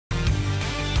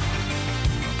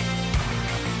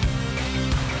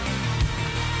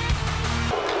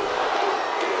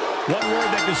One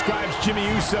word that describes Jimmy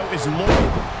Uso is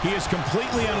loyal. He is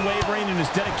completely unwavering in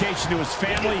his dedication to his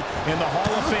family and the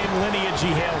Hall of Fame lineage he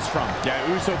hails from. Yeah,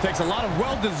 Uso takes a lot of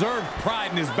well-deserved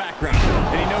pride in his background,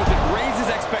 and he knows it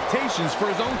raises expectations for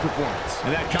his own performance.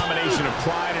 And that combination of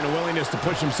pride and a willingness to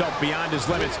push himself beyond his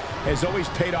limits has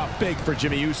always paid off big for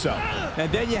Jimmy Uso.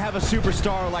 And then you have a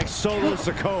superstar like Solo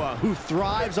Sikoa, who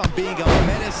thrives on being a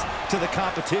menace to the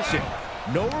competition.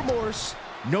 No remorse,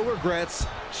 no regrets,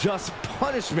 just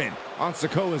punishment on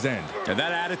Sikoa's end. And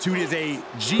that attitude is a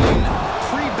gene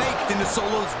pre-baked into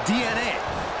Solo's DNA.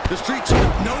 The street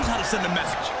champ knows how to send a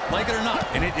message, like it or not,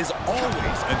 and it is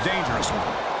always a dangerous one.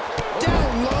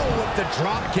 Down low with the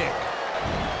drop kick.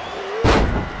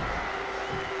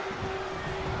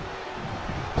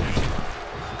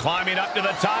 Climbing up to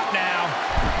the top now.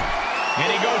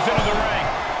 And he goes into the ring.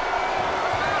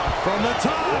 From the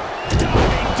top.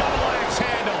 Diving double axe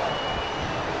handle.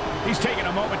 He's taking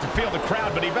a moment to feel the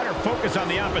crowd, but he better focus on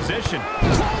the opposition.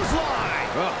 Clothesline!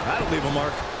 Oh, that'll leave a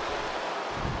mark.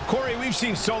 Corey, we've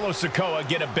seen Solo Sikoa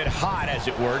get a bit hot, as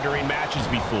it were, during matches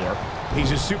before.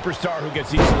 He's a superstar who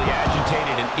gets easily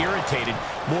agitated and irritated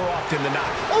more often than not.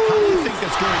 How do you think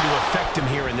that's going to affect him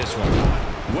here in this one?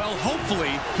 Well,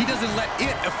 hopefully, he doesn't let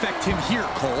it affect him here,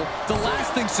 Cole. The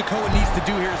last thing Sikoa needs to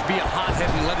do here is be a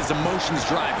hothead and let his emotions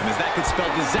drive him, as that could spell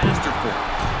disaster for him.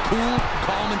 Cool,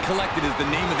 calm, and collected is the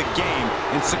name of the game,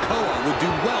 and Sikoa will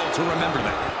do well to remember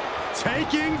that.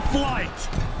 Taking flight.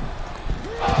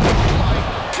 Oh, my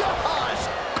gosh!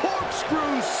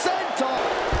 Corkscrew senton!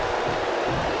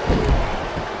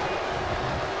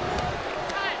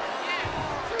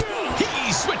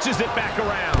 He switches it back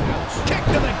around. Kick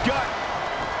to the gut.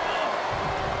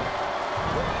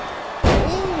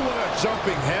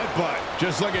 Jumping headbutt.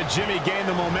 Just look at Jimmy gain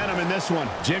the momentum in this one.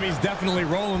 Jimmy's definitely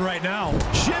rolling right now.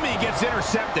 Jimmy gets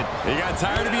intercepted. He got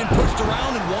tired of being pushed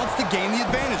around and wants to gain the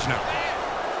advantage now.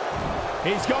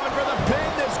 He's going for the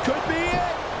pin. This could be it.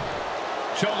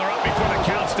 Shoulder up before the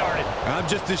count started. I'm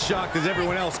just as shocked as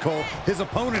everyone else, Cole, his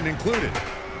opponent included.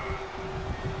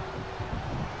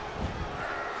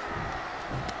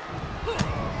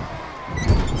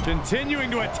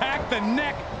 Continuing to attack the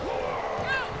neck.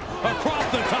 Across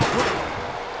the top rope.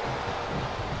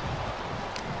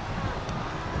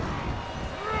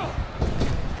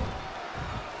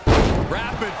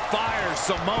 Rapid fire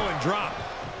Samoan drop.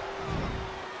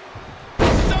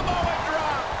 Samoan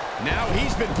drop. Now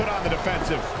he's been put on the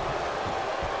defensive.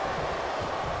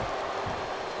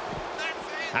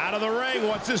 Out of the ring.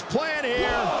 What's his plan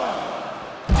here?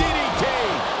 DDT.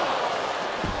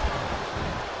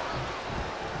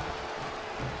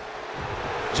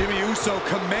 Jimmy Uso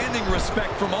commanding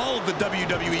respect from all of the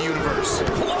WWE Universe.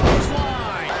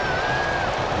 Clothesline.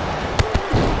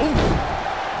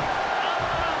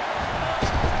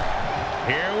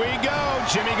 Here we go.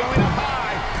 Jimmy going up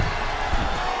high.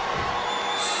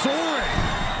 Soaring.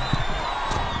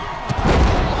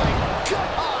 Oh my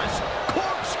gosh.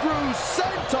 Corkscrew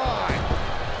senton.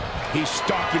 He's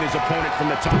stalking his opponent from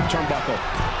the top turnbuckle.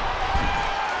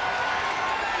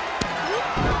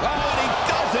 Oh, and he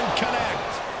doesn't connect.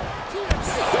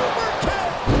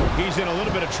 He's in a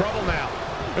little bit of trouble now.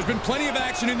 There's been plenty of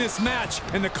action in this match,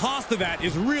 and the cost of that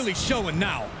is really showing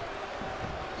now.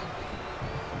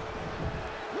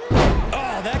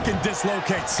 Oh, that can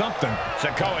dislocate something.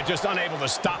 Sikoa just unable to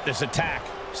stop this attack.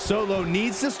 Solo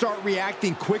needs to start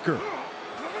reacting quicker.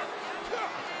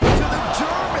 To the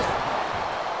German.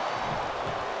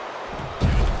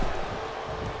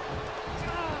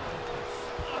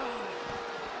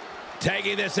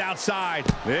 Taking this outside.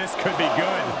 This could be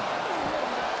good.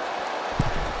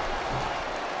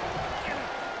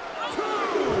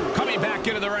 Coming back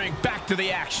into the ring, back to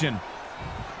the action.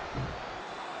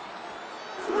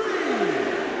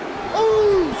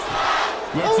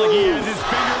 Looks like he has his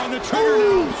finger on the trigger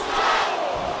now.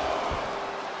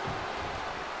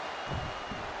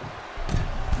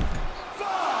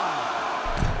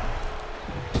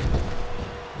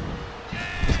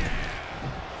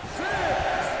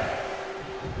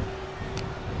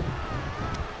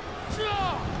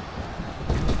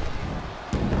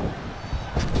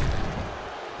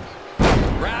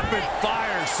 Rapid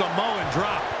fire Samoan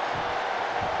drop.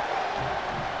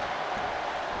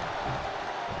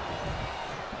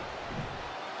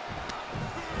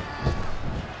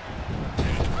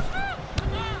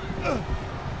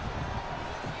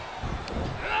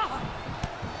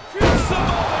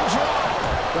 Samoan drop.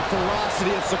 The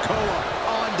ferocity of Sikoa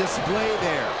on display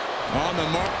there. On the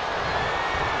mark.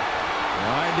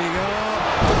 Winding up.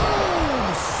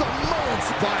 Boom! Samoan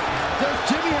spike. Does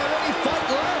Jimmy have any fight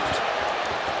left?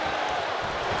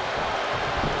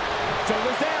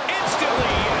 Shoulders down.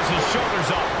 Instantly he has his shoulders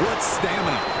up. What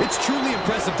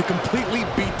impressive to completely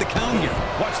beat the count here.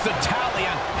 What's the tally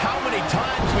on how many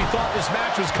times we thought this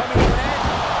match was coming to an end?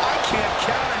 I can't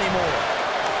count anymore.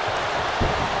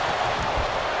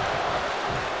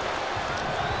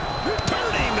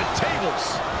 Turning the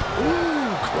tables.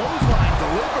 Ooh, clothesline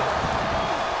delivered.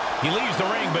 He leaves the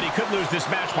ring, but he could lose this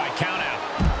match by count out.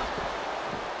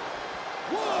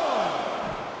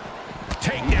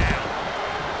 Takedown.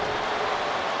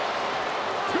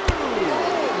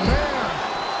 Oh, man.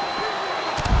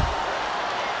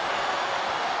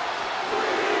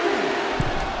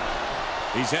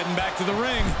 He's heading back to the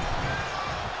ring.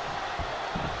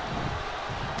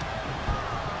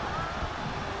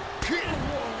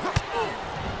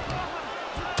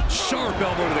 Sharp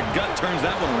elbow to the gut turns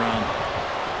that one around.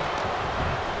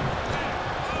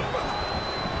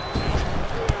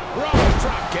 Wrong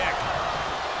drop kick.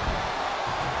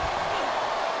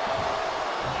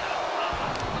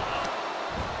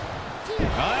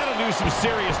 That'll do some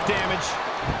serious damage.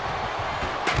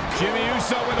 Jimmy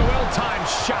Uso with a well-timed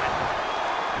shot.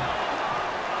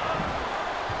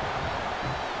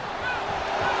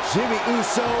 Jimmy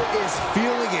Uso is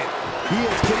feeling it. He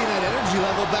is getting that energy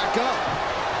level back up.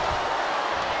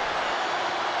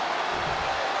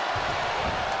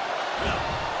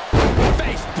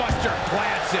 Face buster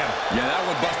plants him. Yeah, that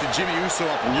one busted Jimmy Uso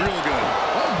up real good.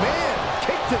 Oh, man.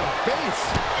 Kick to the face.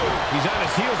 He's on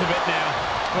his heels a bit now.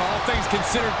 Well, all things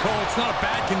considered, Cole, it's not a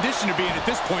bad condition to be in at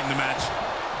this point in the match.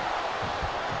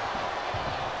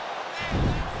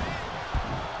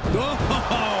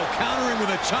 Oh, countering with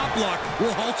a chop block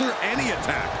will halter any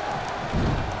attack.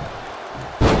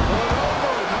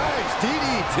 Oh, nice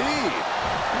DDT.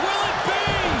 Will it be?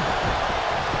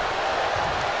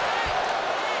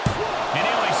 And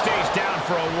he only stays down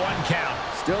for a 1 count.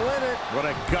 Still in it. What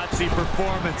a gutsy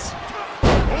performance.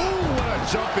 Oh, what a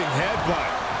jumping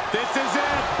headbutt. This is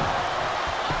it.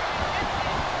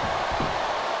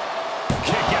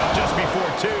 Kick out just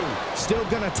before 2. Still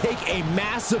gonna take a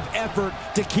massive effort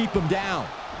to keep him down.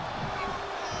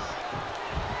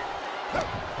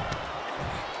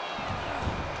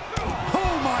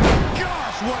 Oh my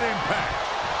gosh, what impact.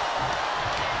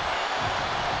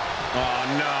 Oh,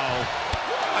 no.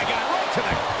 I got right to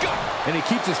the gut. And he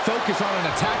keeps his focus on an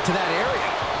attack to that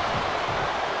area.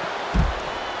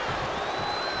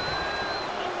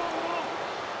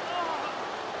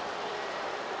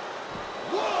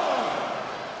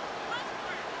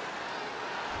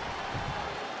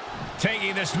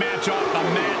 Taking this match off the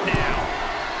mat now.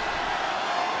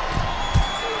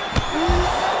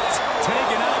 What?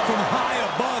 Taken out from high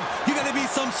above. You gotta be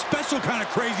some special kind of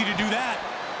crazy to do that.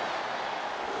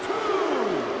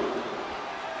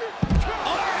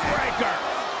 Armbreaker.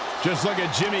 Just look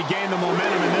at Jimmy gain the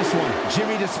momentum in this one.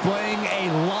 Jimmy displaying a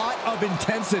lot of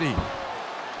intensity.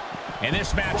 And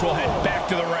this match will head back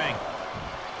to the ring.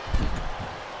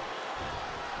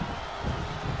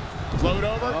 Float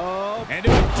over. And do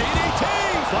a DDT.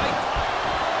 Fight.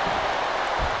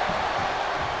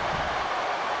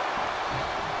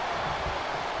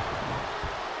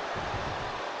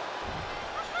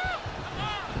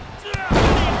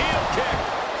 Heel kick.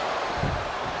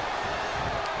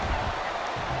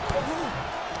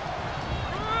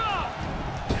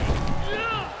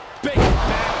 Big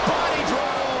back body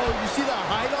drop. You see the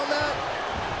height on that?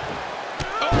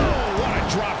 Oh, what a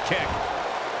drop kick.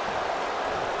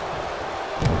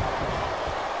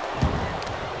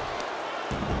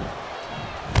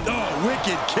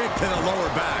 Wicked kick to the lower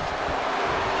back.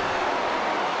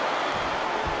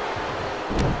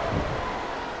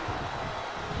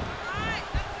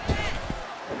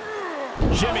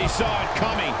 Jimmy saw it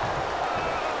coming.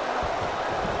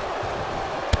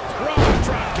 Wrong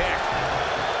drop kick.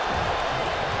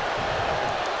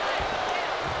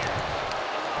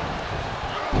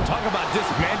 Talk about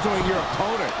dismantling your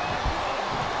opponent.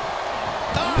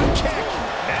 Oh, kick.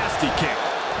 Nasty kick.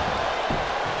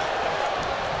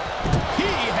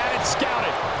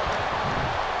 Scouted.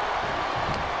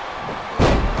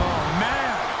 Oh,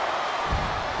 man.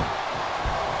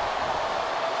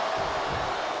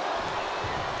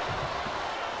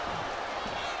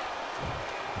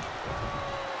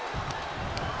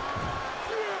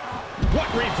 What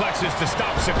reflexes to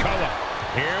stop Sikoa.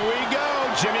 Here we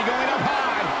go. Jimmy going up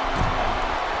high.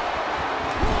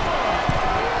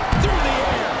 Through the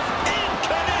air. And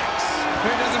connects.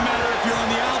 It doesn't matter if you're on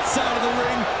the outside of the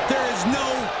ring. There is no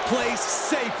place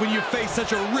safe when you face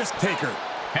such a risk taker.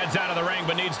 Heads out of the ring,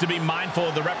 but needs to be mindful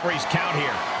of the referee's count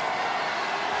here.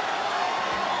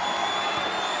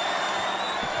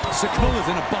 Sikoa's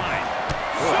in a bind.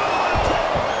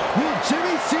 Will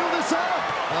Jimmy seal this up?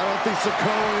 I don't think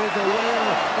Sikoa is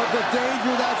aware of the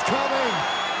danger that's coming.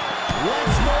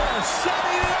 Once more,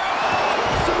 setting it up.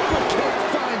 Super kick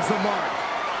finds the mark.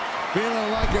 Feeling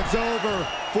like it's over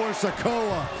for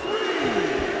Sikoa. 3.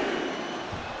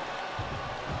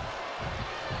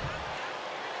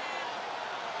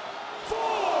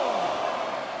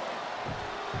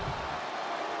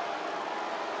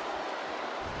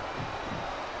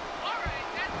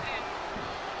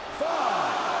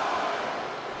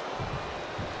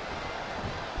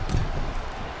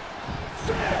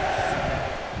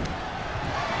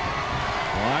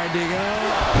 Winding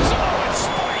up. Samoan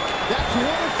spike. That's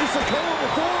worked for Sikoa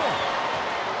before.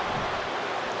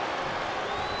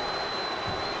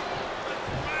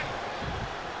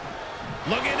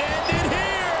 Looking to end it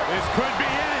here. This could be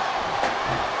it.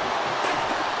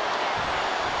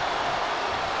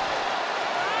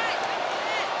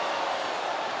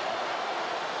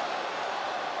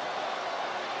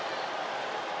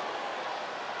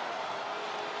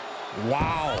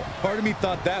 Wow. Part of me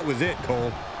thought that was it,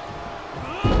 Cole.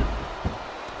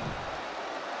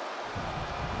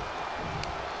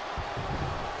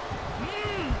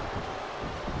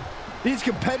 These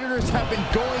competitors have been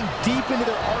going deep into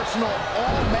their arsenal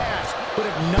all match, but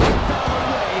have not found a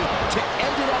way to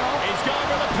end it out. He's going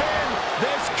for the pin.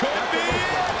 This could be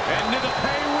it. Into the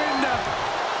pay window.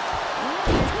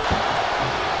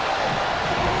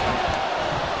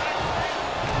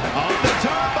 On the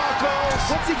turnbuckles.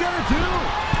 What's he gonna do?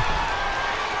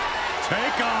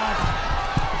 Take off.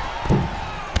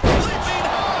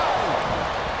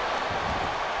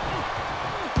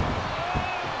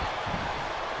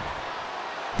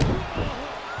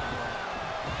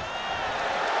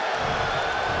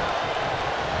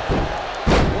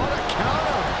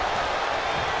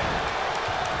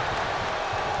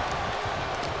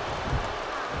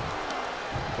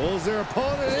 Pulls their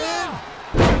opponent in.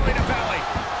 Belly to belly.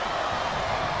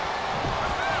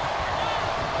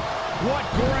 What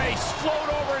grace. Float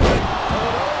over.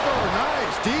 Float over.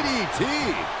 Nice. DDT.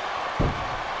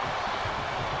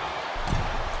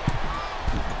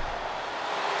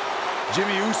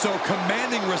 Jimmy Uso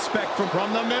commanding respect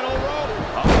from the middle rope.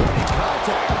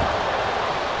 Contact.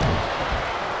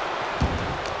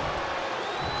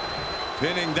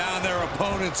 pinning down their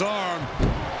opponent's arm.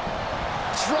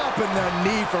 Dropping their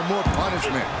knee for more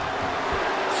punishment.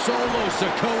 Solo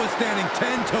Sikoa standing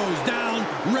 10 toes down,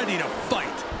 ready to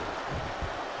fight.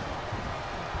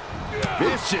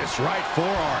 Vicious right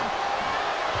forearm.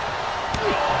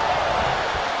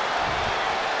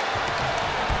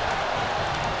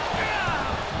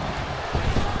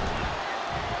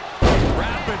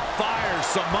 Rapid fire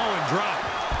Samoan drop.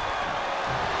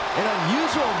 An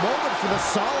unusual moment for the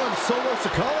solemn Solo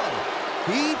Sikoa.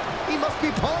 He must be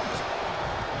pumped.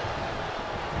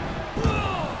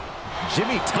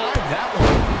 Jimmy timed that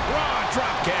one. Raw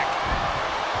drop kick.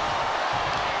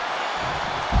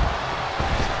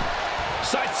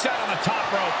 Sight set on the top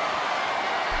rope.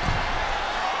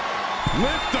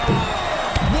 Lift off.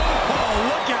 Whoa,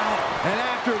 look out. And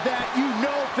after that, you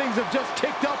know things have just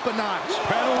kicked up a notch.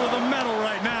 Pedal to the metal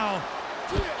right now.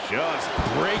 Just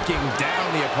breaking down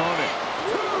the opponent.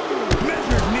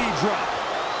 Measured knee drop.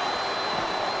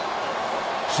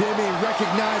 Jimmy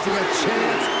recognizing a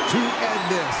chance to end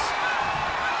this.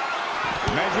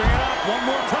 Measuring it up one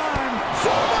more time.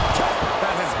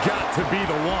 That has got to be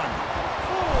the one.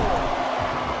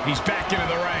 He's back into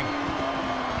the ring.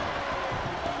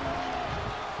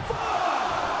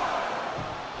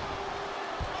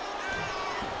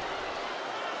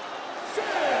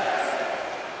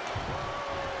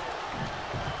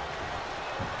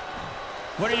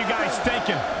 What are you guys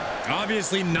thinking?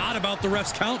 Obviously not about the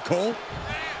ref's count, Cole.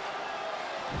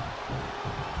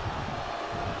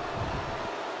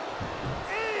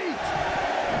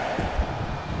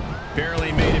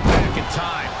 Barely made it back in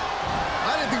time.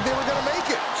 I didn't think they were going to make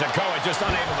it. Sikoa just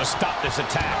unable to stop this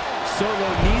attack. Solo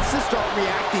needs to start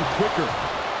reacting quicker.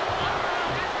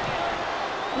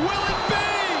 Will it be?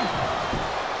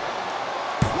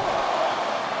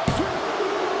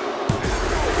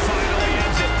 Finally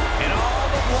ends it. And all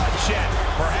the bloodshed,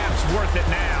 perhaps worth it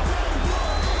now.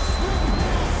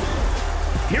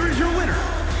 Here is your winner,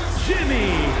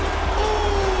 Jimmy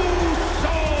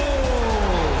Uso.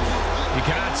 You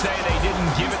cannot say they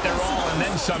didn't give it their all and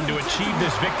then some to achieve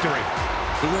this victory.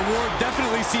 The reward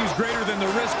definitely seems greater than the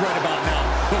risk right about now,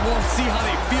 but we'll see how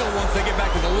they feel once they get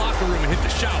back to the locker room and hit the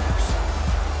showers.